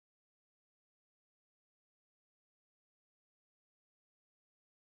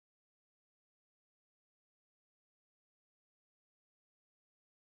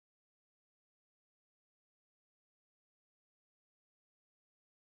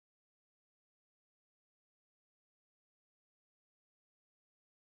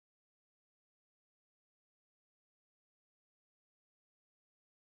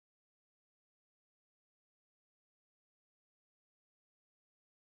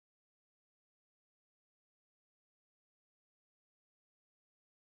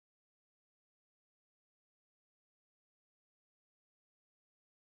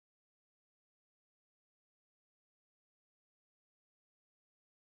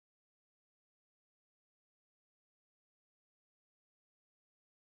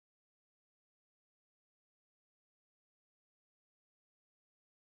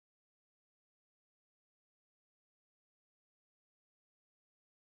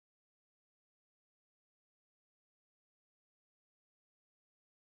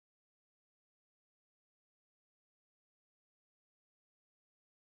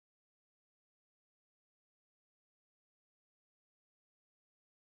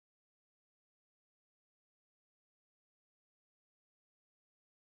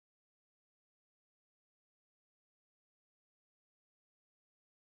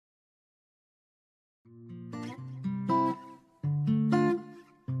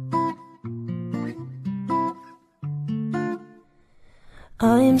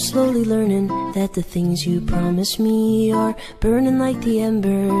I am slowly learning that the things you promised me are burning like the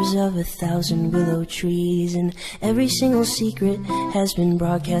embers of 1,000 willow trees, and every single secret has been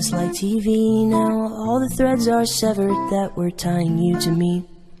broadcast like TV. Now all the threads are severed that were tying you to me.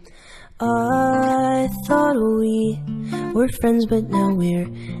 I thought we were friends, but now we're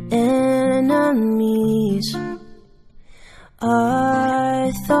enemies.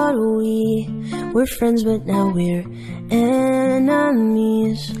 I thought we were friends, but now we're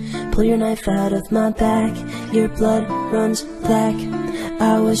enemies. Pull your knife out of my back, your blood runs black.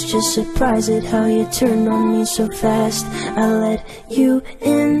 I was just surprised at how you turned on me so fast. I let you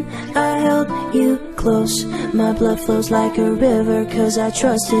in, I held you close. My blood flows like a river, 'cause I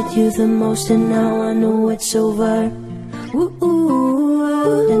trusted you the most. And now I know it's over.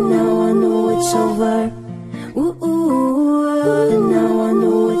 Ooh, and now I know it's over. Ooh, and now I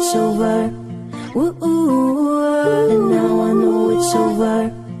know it's over. Ooh, and now I know it's over.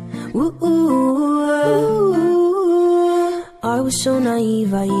 Ooh, I was so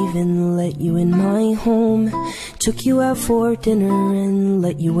naive, I even let you in my home. Took you out for dinner and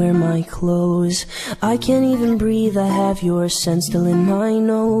let you wear my clothes. I can't even breathe, I have your scent still in my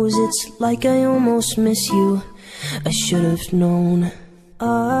nose. It's like I almost miss you, I should have known.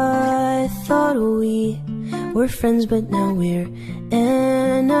 I thought we were friends, but now we're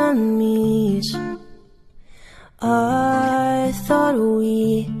enemies. I thought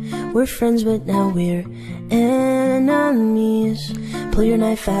we were friends, but now we're enemies. Pull your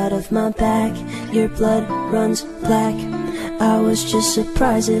knife out of my back, your blood runs black. I was just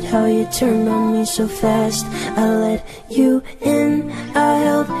surprised at how you turned on me so fast. I let you in, I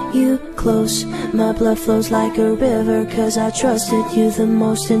held you close. My blood flows like a river, 'cause I trusted you the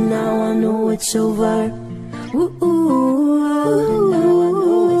most. And now I know it's over. Ooh, and now I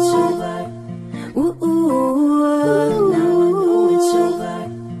know it's over. Ooh, and now I know it's over.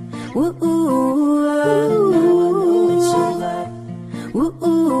 Ooh, and now I know it's over. Ooh,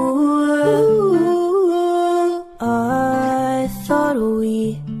 I thought we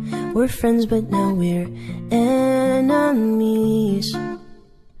were friends, but now we're enemies.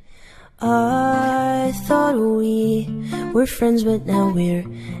 I thought we were friends, but now we're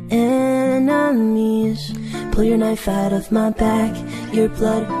enemies. Pull your knife out of my back, your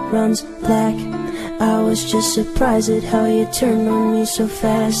blood runs black. I was just surprised at how you turned on me so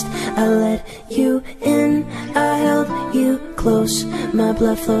fast. I let you in, I held you close. My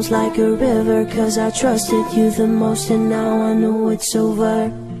blood flows like a river, 'cause I trusted you the most. And now I know it's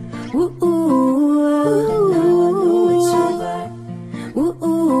over. Ooh.